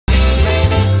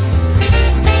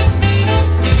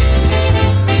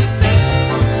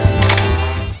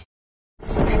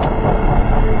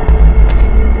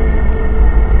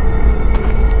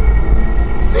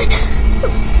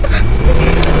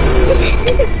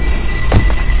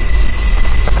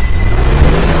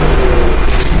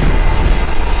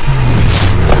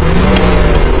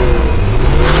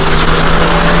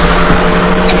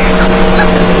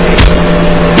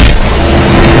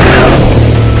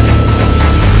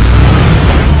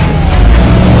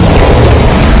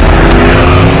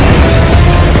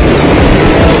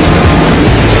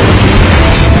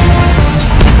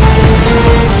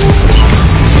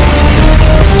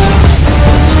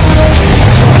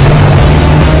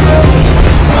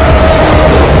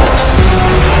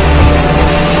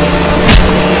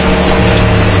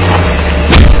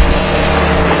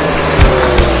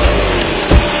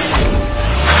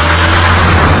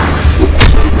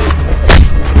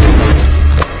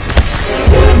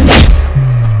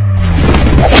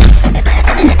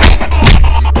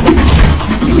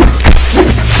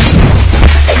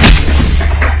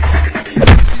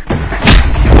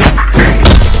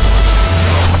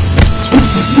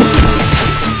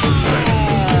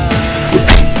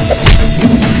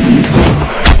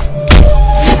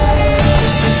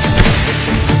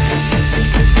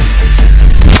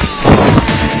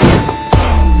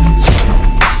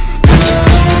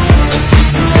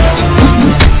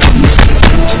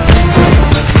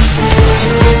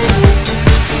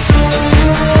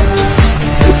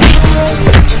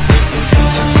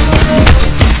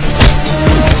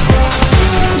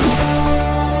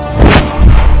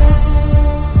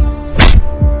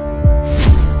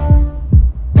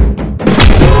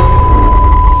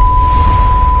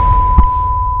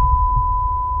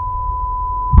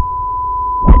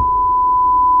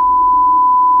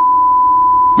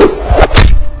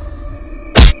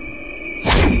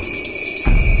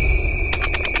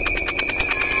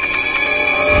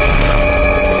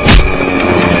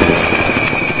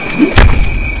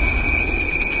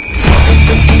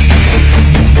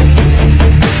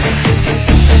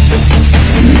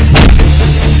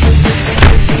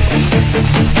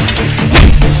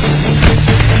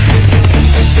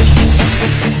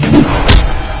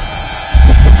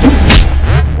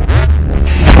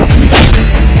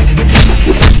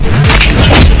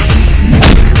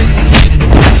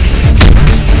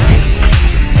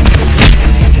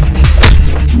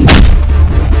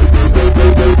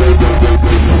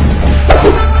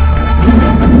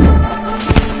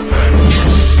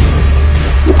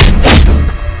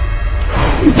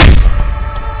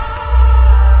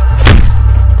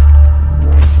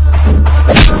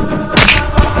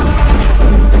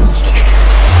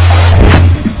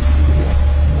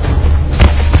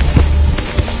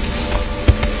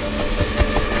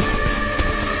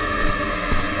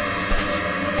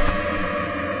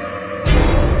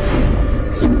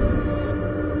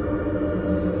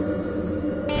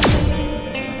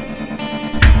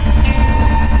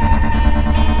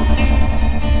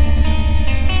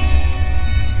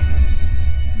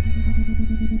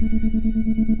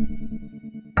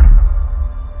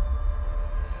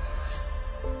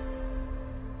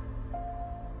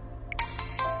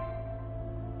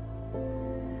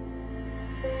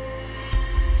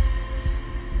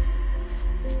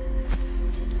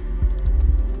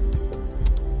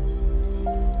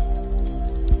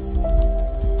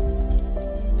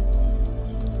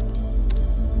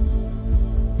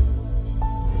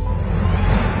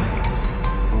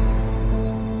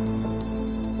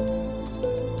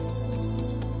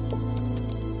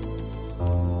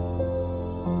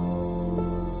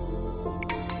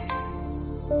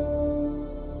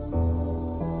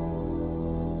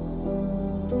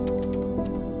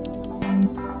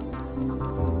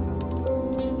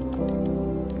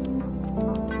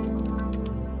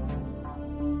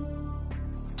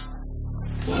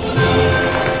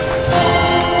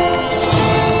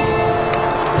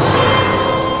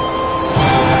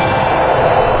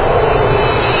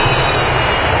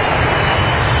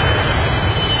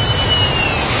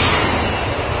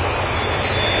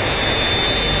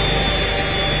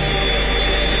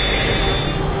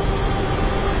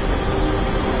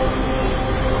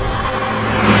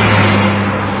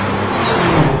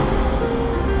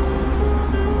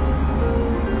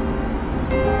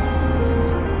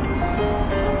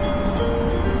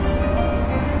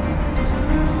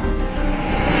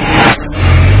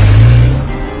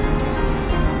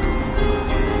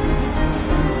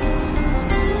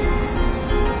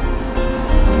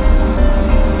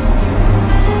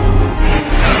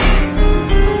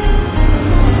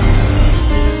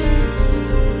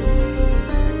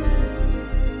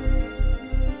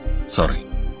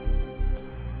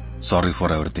Sorry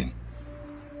four everything.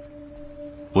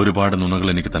 ഒരുപാട് നുണകൾ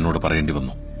എനിക്ക് തന്നോട് പറയേണ്ടി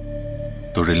വന്നു.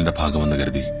 തൊഴിലിന്റെ ഭാഗമെന്ന്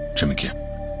കരുതി ക്ഷമിക്കുക.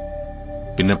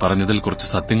 പിന്നെ പറഞ്ഞതിൽ കുറച്ച്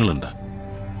സത്യങ്ങളുണ്ട്.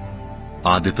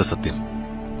 ആദ്യത്തെ സത്യം,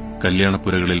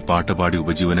 കല്യാണപ്പുരകളിൽ പാട്ടുപാടി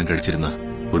ഉപജീവനം കഴിച്ചിരുന്ന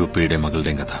ഒരു ഉപ്പയുടെ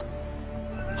മകളുടെയും കഥ.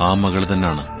 ആ മകൾ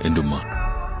തന്നെയാണ് എന്റെ ഉമ്മ.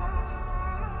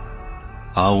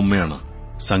 ആ ഉമ്മയാണ്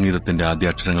സംഗീതത്തിന്റെ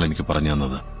ആദ്യാക്ഷരങ്ങൾ എനിക്ക് പറഞ്ഞു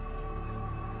തന്നത്.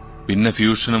 പിന്നെ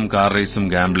ഫ്യൂഷനും കാർ റേസും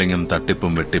ഗാംബ്ലിങ്ങും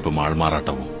തട്ടിപ്പും വെട്ടിപ്പും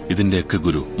ആൾമാറാട്ടവും ഇതിന്റെയൊക്കെ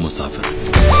ഗുരു മുസാഫിർ.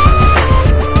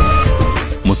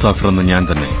 മുസാഫിർ എന്ന് ഞാൻ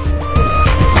തന്നെ.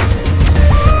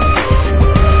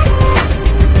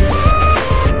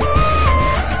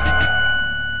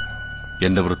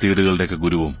 എന്റെ വൃത്തികേടുകളുടെയൊക്കെ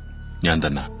ഗുരുവും ഞാൻ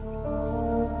തന്നെ.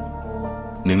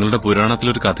 നിങ്ങളുടെ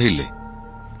പുരാണത്തിലൊരു കഥയില്ലേ,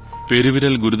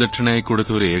 പെരുവിരൽ ഗുരുദക്ഷിണയായി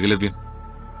കൊടുത്ത ഒരു ഏകലവ്യം?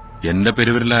 എന്റെ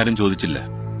പെരുവിരൽ ആരും ചോദിച്ചില്ല,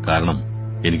 കാരണം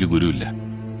എനിക്ക് ഗുരുവില്ല.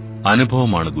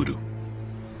 അനുഭവമാണ് ഗുരു.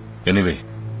 എനിവേ,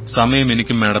 സമയം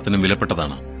എനിക്കും മാഡത്തിനും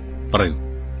വിലപ്പെട്ടതാണ്. പറയൂ,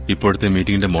 ഇപ്പോഴത്തെ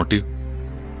മീറ്റിംഗിന്റെ മോട്ടീവ്?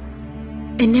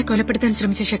 എന്നെ കൊലപ്പെടുത്താൻ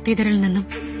ശ്രമിച്ച ശക്തിധരനിൽ നിന്നും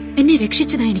എന്നെ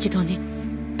രക്ഷിച്ചതായി എനിക്ക് തോന്നി,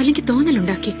 അല്ലെങ്കിൽ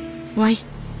തോന്നലുണ്ടാക്കി. വൈ?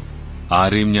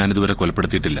 ആരെയും ഞാനിതുവരെ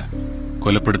കൊലപ്പെടുത്തിയിട്ടില്ല.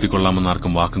 കൊലപ്പെടുത്തിക്കൊള്ളാമെന്ന്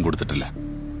ആർക്കും വാക്കും കൊടുത്തിട്ടില്ല.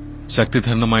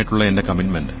 ശക്തിധരനുമായിട്ടുള്ള എന്റെ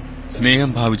കമ്മിറ്റ്മെന്റ് സ്നേഹം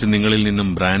ഭാവിച്ച് നിങ്ങളിൽ നിന്നും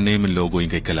ബ്രാൻഡ് നെയിമും ലോഗോയും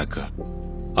കൈക്കലാക്കുക.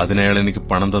 അതിനയാൾ എനിക്ക്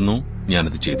പണം തന്നു,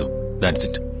 ഞാനത് ചെയ്തു. That's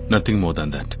it, nothing more than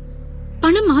that.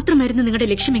 പണം മാത്രമായിരുന്നു നിങ്ങളുടെ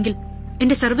ലക്ഷ്യമെങ്കിൽ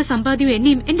എന്റെ സർവ്വസമ്പാദ്യവും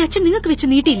എന്നെയും എന്റെ അച്ഛൻ നിങ്ങൾക്ക് വെച്ച്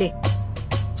നീട്ടിയില്ലേ?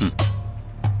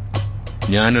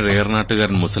 ഞാനൊരു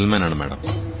ഏറനാട്ടുകാരൻ മുസൽമാനാണ് മാഡം.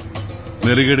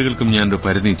 നെറികേടുകൾക്കും ഞാനൊരു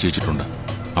പരിധി നിശ്ചയിച്ചിട്ടുണ്ട്.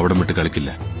 അവിടെ വിട്ട്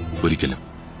കളിക്കില്ല ഒരിക്കലും.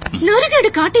 നെറികേട്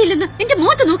കാട്ടിയില്ലെന്ന് എന്റെ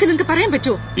മുഖത്ത് നോക്കി നിങ്ങൾക്ക് പറയാൻ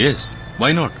പറ്റുമോ? Yes,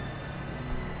 why not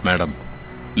madam.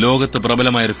 ലോകത്ത്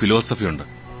പ്രബലമായൊരു ഫിലോസഫിയുണ്ട്.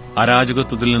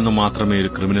 അരാജകത്വത്തിൽ നിന്ന് മാത്രമേ ഒരു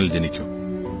ക്രിമിനൽ ജനിക്കൂ.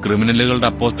 ക്രിമിനലുകളുടെ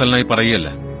അപ്പോസ്തലനായി പറയല്ല.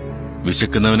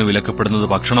 വിശക്കുന്നവന് വിലക്കപ്പെടുന്നത്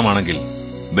ഭക്ഷണമാണെങ്കിൽ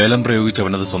ബലം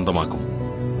പ്രയോഗിച്ചവനത് സ്വന്തമാക്കും.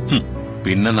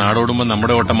 പിന്നെ നാടോടുമ്പോ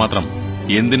നമ്മുടെ ഓട്ടം മാത്രം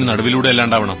എന്തിന് നടുവിലൂടെ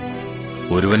അല്ലാണ്ടാവണം?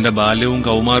 ഒരുവന്റെ ബാല്യവും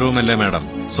കൗമാരവുമല്ലേ മാഡം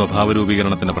സ്വഭാവ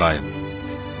രൂപീകരണത്തിന്റെ പ്രായം.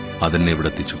 അതെന്നെ ഇവിടെ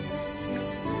എത്തിച്ചു.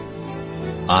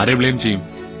 ആരെ ബ്ലെയിം ചെയ്യും?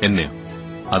 എന്നെയോ,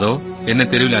 അതോ എന്നെ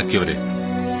തെരുവിലാക്കിയവരെ?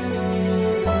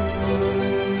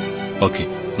 ഓക്കെ,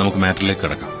 നമുക്ക് മാറ്ററിലേക്ക്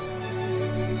കിടക്കാം.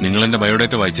 നിങ്ങൾ എന്റെ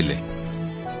ബയോഡേറ്റ വായിച്ചില്ലേ?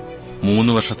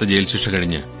 3 വർഷത്തെ ജയിൽ ശിക്ഷ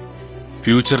കഴിഞ്ഞ്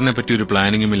ഫ്യൂച്ചറിനെ പറ്റി ഒരു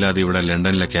പ്ലാനിങ്ങും ഇല്ലാതെ ഇവിടെ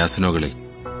ലണ്ടനിലെ കാസിനോകളിൽ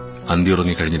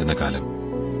അന്തിയുറങ്ങി കഴിഞ്ഞിരുന്ന കാലം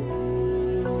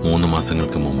 3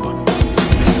 മാസങ്ങൾക്ക് മുമ്പ്.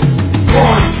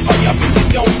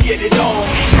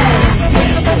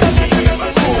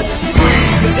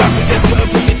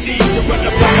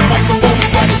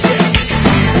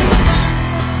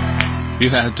 You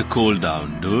have to cool down,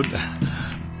 dude.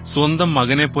 സ്വന്തം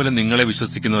മകനെ പോലെ നിങ്ങളെ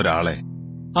വിശ്വസിക്കുന്ന ഒരാളെ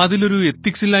അതിലൊരു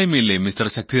എത്തിക്സ് ഇല്ലായ്മയില്ലേ മിസ്റ്റർ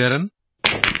ശക്തിധരൻ?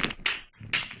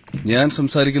 ഞാൻ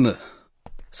സംസാരിക്കുന്നത്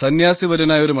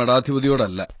സന്യാസിവരനായ ഒരു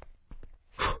മഠാധിപതിയോടല്ല,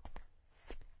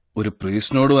 ഒരു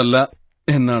പ്രീസ്റ്റിനോടുമല്ല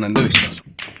എന്നാണ് എന്റെ വിശ്വാസം.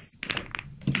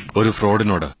 ഒരു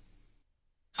ഫ്രോഡിനോട്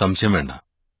സംശയം വേണ്ട.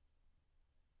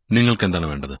 നിങ്ങൾക്ക് എന്താണ്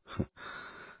വേണ്ടത്?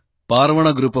 പാർവണ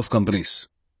ഗ്രൂപ്പ് ഓഫ് കമ്പനീസ്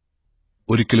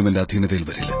ഒരിക്കലും എന്റെ അധീനതയിൽ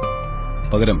വരില്ല.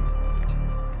 പകരം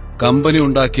കമ്പനി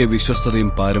ഉണ്ടാക്കിയ വിശ്വസ്തതയും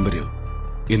പാരമ്പര്യവും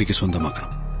എനിക്ക്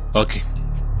സ്വന്തമാക്കണം. Okay,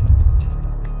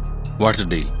 what's a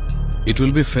deal? It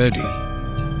will be fair deal.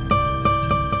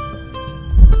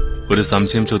 ഒരു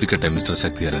സംശയം ചോദിക്കട്ടെ മിസ്റ്റർ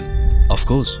ശക്തിധരൻ? Of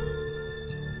course.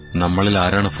 നമ്മളിൽ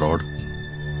ആരാണ് ഫ്രോഡ്?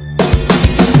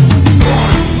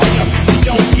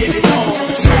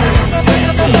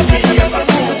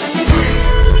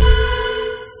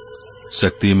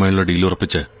 ശക്തിയുമായുള്ള ഡീൽ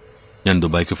ഉറപ്പിച്ച് ഞാൻ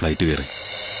ദുബായ്ക്ക് ഫ്ലൈറ്റ് കയറി.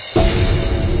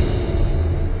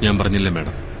 ഞാൻ പറഞ്ഞില്ലേ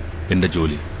മാഡം, എന്റെ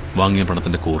ജോലി, വാങ്ങിയ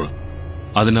പണത്തിന്റെ കൂറ്,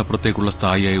 അതിനപ്പുറത്തേക്കുള്ള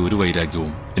സ്ഥായിയായ ഒരു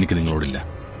വൈരാഗ്യവും എനിക്ക് നിങ്ങളോടില്ല.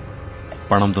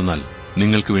 പണം തന്നാൽ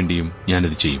നിങ്ങൾക്ക് വേണ്ടിയും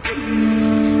ഞാനിത് ചെയ്യും.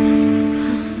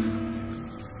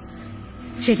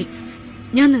 ശരി,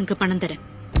 ഞാൻ നിങ്ങൾക്ക് പണം തരാം.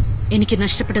 എനിക്ക്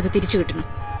നഷ്ടപ്പെട്ടത് തിരിച്ചു കിട്ടണം.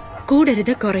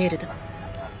 കൂടരുത്, കുറയരുത്.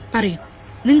 പറയൂ,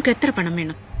 നിങ്ങൾക്ക് എത്ര പണം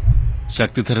വേണം?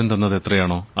 ശക്തിധരൻ തന്നത്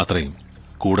എത്രയാണോ അത്രയും.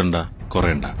 കൂടണ്ട,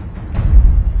 കുറയണ്ട.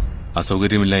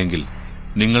 അസൗകര്യമില്ല എങ്കിൽ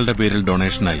നിങ്ങളുടെ പേരിൽ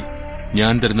ഡൊണേഷനായി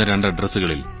ഞാൻ തരുന്ന 2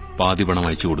 അഡ്രസ്സുകളിൽ പാതി പണം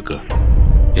അയച്ചു കൊടുക്കുക.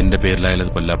 എന്റെ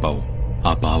പേരിലായാലത് പൊല്ലാപ്പാവും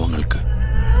ആ പാവങ്ങൾക്ക്.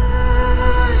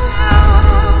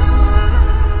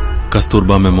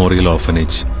 Kasturba memorial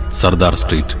orphanage, Sardar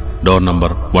street, door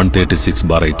number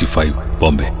 136/85,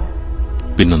 Bombay.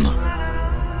 പിന്നൊന്ന്,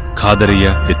 ഖാദറിയ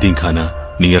യത്തീംഖാന,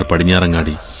 നിയർ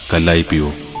പടിഞ്ഞാറങ്ങാടി, കല്ലായി PO,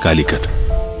 കാലിക്കറ്റ്.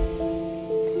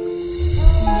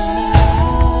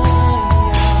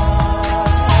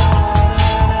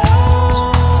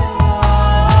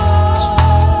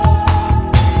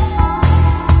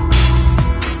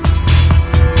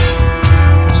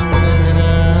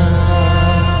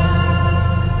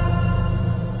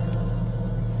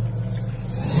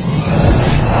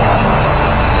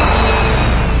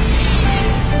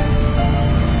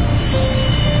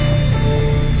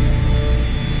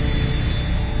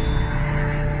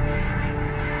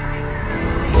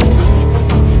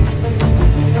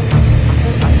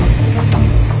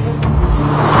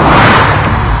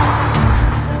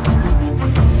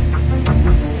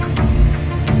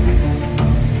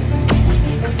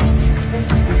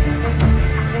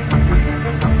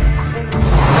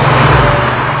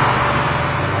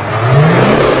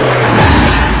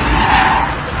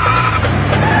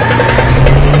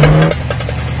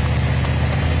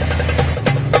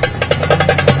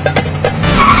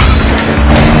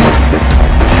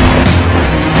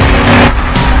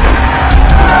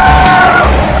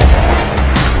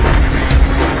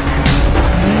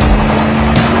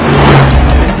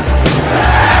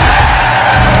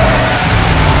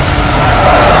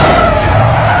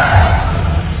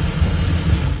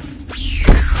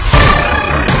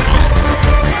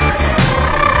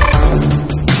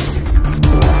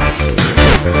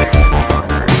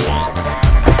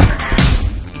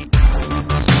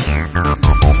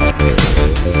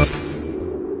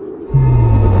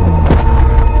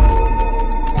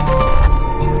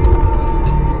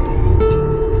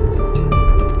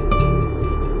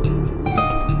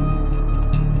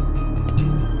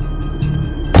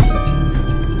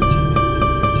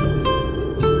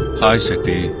 ഹായ്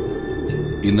ശക്തി.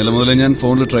 ഇന്നലെ മുതലേ ഞാൻ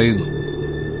ഫോണിൽ ട്രൈ ചെയ്യുന്നു.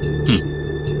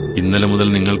 ഇന്നലെ മുതൽ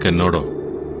നിങ്ങൾക്ക് എന്നോടോ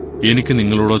എനിക്ക്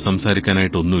നിങ്ങളോടോ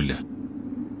സംസാരിക്കാനായിട്ടൊന്നുമില്ല.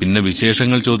 പിന്നെ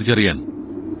വിശേഷങ്ങൾ ചോദിച്ചറിയാൻ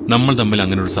നമ്മൾ തമ്മിൽ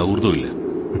അങ്ങനെ ഒരു സൗഹൃദമില്ല.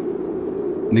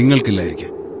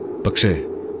 നിങ്ങൾക്കില്ലായിരിക്കും, പക്ഷേ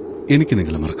എനിക്ക്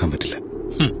നിങ്ങളെ മറക്കാൻ പറ്റില്ല.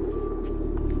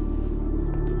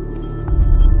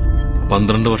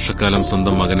 12 വർഷക്കാലം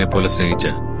സ്വന്തം മകനെ പോലെ സ്നേഹിച്ച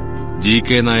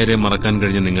GK നായരെ മറക്കാൻ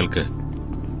കഴിഞ്ഞ നിങ്ങൾക്ക്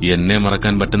എന്നെ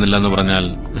മറക്കാൻ പറ്റുന്നില്ല എന്ന് പറഞ്ഞാൽ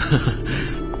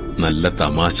നല്ല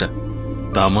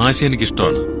തമാശ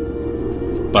എനിക്കിഷ്ടമാണ്.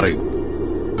 പറയൂ,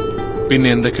 പിന്നെ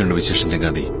എന്തൊക്കെയുണ്ട് വിശേഷം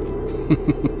ചങ്ങാതി?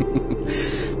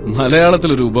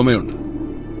 മലയാളത്തിലൊരു ഉപമയുണ്ട്,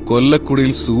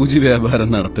 കൊല്ലക്കുടിയിൽ സൂചി വ്യാപാരം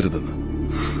നടത്തരുതെന്ന്.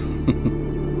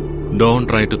 Don't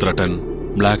try to ത്രട്ടൺ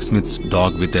black smiths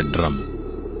dog with a drum.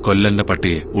 കൊല്ലന്റെ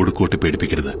പട്ടിയെ ഉടുക്കൂട്ടി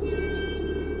പേടിപ്പിക്കരുത്.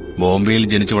 ബോംബെയിൽ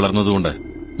ജനിച്ചു വളർന്നതുകൊണ്ട്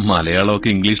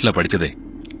മലയാളമൊക്കെ ഇംഗ്ലീഷിലാണ് പഠിച്ചതേ.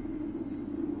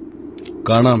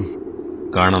 കാണണം.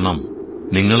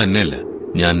 നിങ്ങൾ എന്നെയല്ല,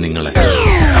 ഞാൻ നിങ്ങളെ.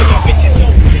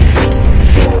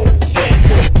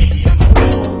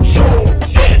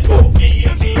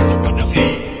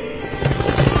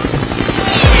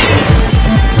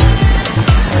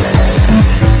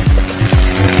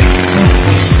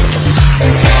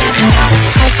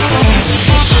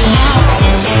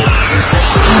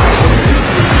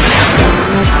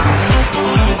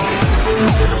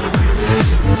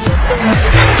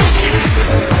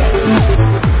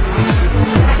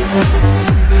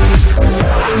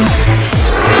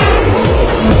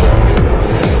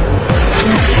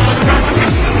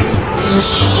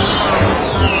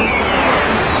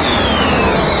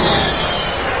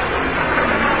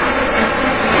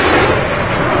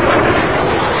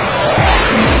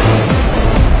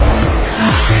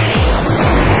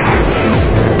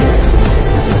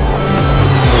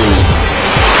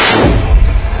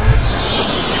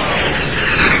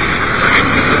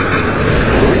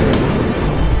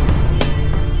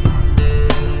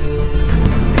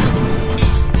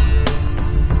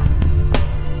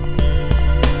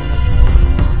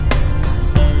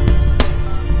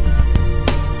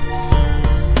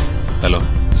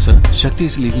 Shakti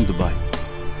is leaving Dubai.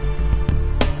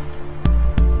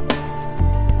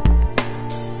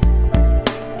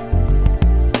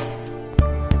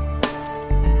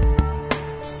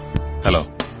 Hello.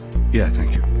 Yeah,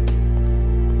 thank you.